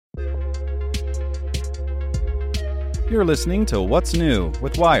You're listening to What's New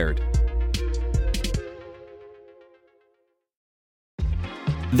with Wired.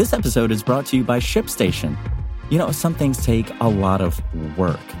 This episode is brought to you by ShipStation. You know, some things take a lot of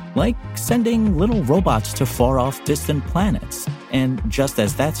work, like sending little robots to far-off distant planets. And just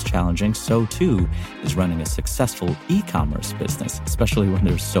as that's challenging, so too is running a successful e-commerce business, especially when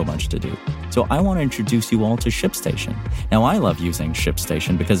there's so much to do. So I want to introduce you all to ShipStation. Now, I love using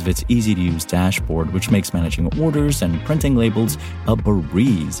ShipStation because of its easy-to-use dashboard, which makes managing orders and printing labels a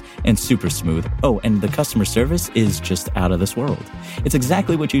breeze and super smooth. Oh, and the customer service is just out of this world. It's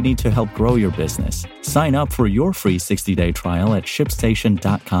exactly what you need to help grow your business. Sign up for your free 60-day trial at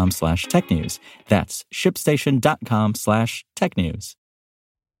shipstation.com/technews. That's shipstation.com/technews.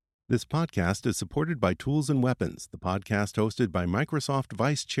 This podcast is supported by Tools and Weapons, the podcast hosted by Microsoft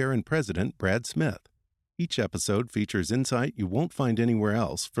Vice Chair and President Brad Smith. Each episode features insight you won't find anywhere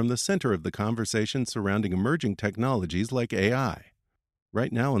else from the center of the conversation surrounding emerging technologies like AI.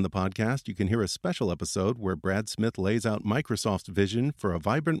 Right now on the podcast, you can hear a special episode where Brad Smith lays out Microsoft's vision for a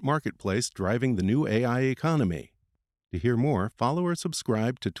vibrant marketplace driving the new AI economy. To hear more, follow or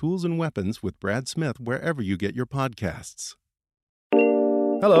subscribe to Tools and Weapons with Brad Smith wherever you get your podcasts.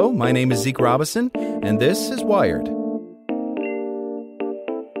 Hello, my name is Zeke Robison, and this is Wired.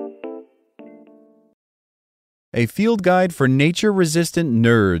 A field guide for nature-resistant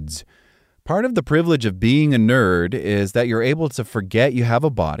nerds. Part of the privilege of being a nerd is that you're able to forget you have a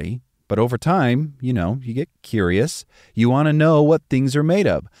body, but over time, you get curious. You want to know what things are made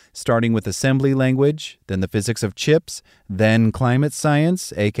of, starting with assembly language, then the physics of chips, then climate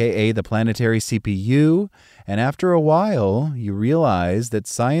science, aka the planetary CPU, and after a while, you realize that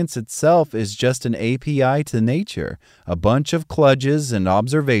science itself is just an API to nature, a bunch of kludges and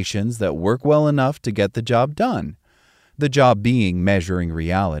observations that work well enough to get the job done. The job being measuring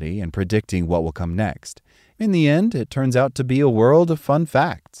reality and predicting what will come next. In the end, it turns out to be a world of fun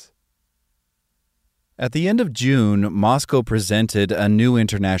facts. At the end of June, Moscow presented a new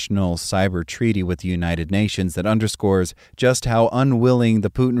international cyber treaty with the United Nations that underscores just how unwilling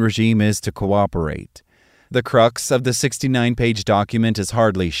the Putin regime is to cooperate. The crux of the 69-page document is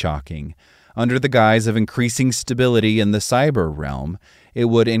hardly shocking. Under the guise of increasing stability in the cyber realm, it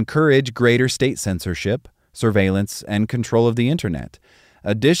would encourage greater state censorship, surveillance, and control of the internet.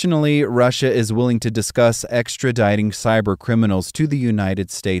 Additionally, Russia is willing to discuss extraditing cyber criminals to the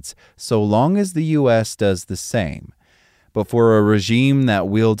United States so long as the U.S. does the same. But for a regime that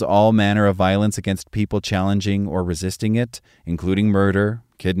wields all manner of violence against people challenging or resisting it, including murder,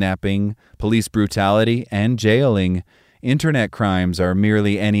 kidnapping, police brutality, and jailing, internet crimes are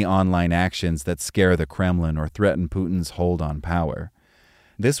merely any online actions that scare the Kremlin or threaten Putin's hold on power.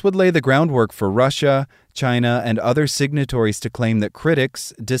 This would lay the groundwork for Russia, China, and other signatories to claim that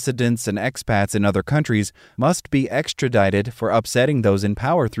critics, dissidents, and expats in other countries must be extradited for upsetting those in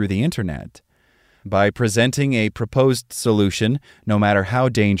power through the internet. By presenting a proposed solution, no matter how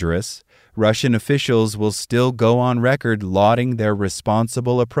dangerous, Russian officials will still go on record lauding their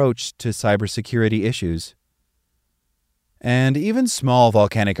responsible approach to cybersecurity issues. And even small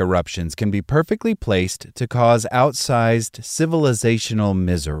volcanic eruptions can be perfectly placed to cause outsized civilizational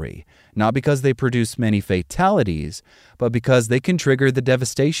misery, not because they produce many fatalities, but because they can trigger the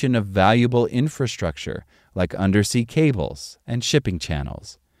devastation of valuable infrastructure like undersea cables and shipping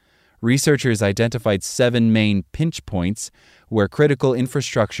channels. Researchers identified 7 main pinch points where critical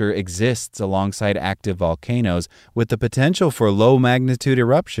infrastructure exists alongside active volcanoes with the potential for low-magnitude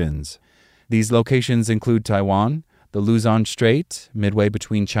eruptions. These locations include Taiwan, the Luzon Strait, midway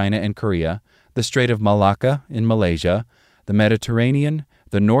between China and Korea, the Strait of Malacca in Malaysia, the Mediterranean,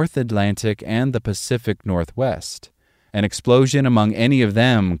 the North Atlantic, and the Pacific Northwest. An explosion among any of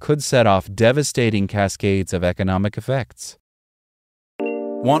them could set off devastating cascades of economic effects.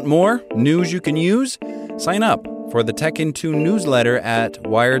 Want more news you can use? Sign up for the Tech in 2 newsletter at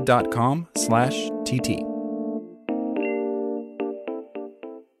wired.com/TT.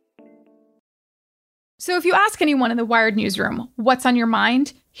 So if you ask anyone in the Wired newsroom what's on your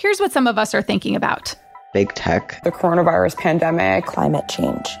mind, here's what some of us are thinking about. Big tech, the coronavirus pandemic, climate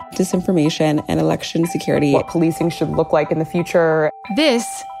change, disinformation, and election security. What policing should look like in the future. This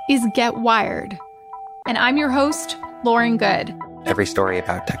is Get Wired. And I'm your host, Lauren Good. Every story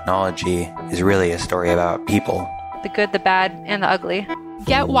about technology is really a story about people. The good, the bad, and the ugly.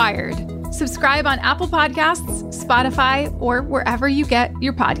 Get Wired. Subscribe on Apple Podcasts, Spotify, or wherever you get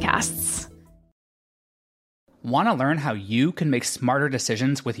your podcasts. Want to learn how you can make smarter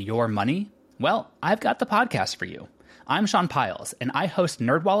decisions with your money? Well, I've got the podcast for you. I'm Sean Piles, and I host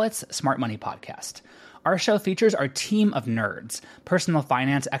NerdWallet's Smart Money Podcast. Our show features our team of nerds, personal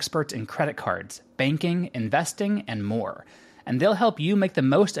finance experts in credit cards, banking, investing, and more. And they'll help you make the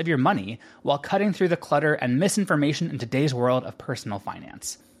most of your money while cutting through the clutter and misinformation in today's world of personal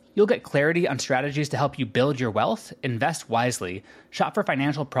finance. You'll get clarity on strategies to help you build your wealth, invest wisely, shop for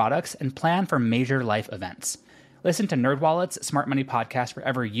financial products, and plan for major life events. Listen to NerdWallet's Smart Money Podcast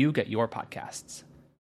wherever you get your podcasts.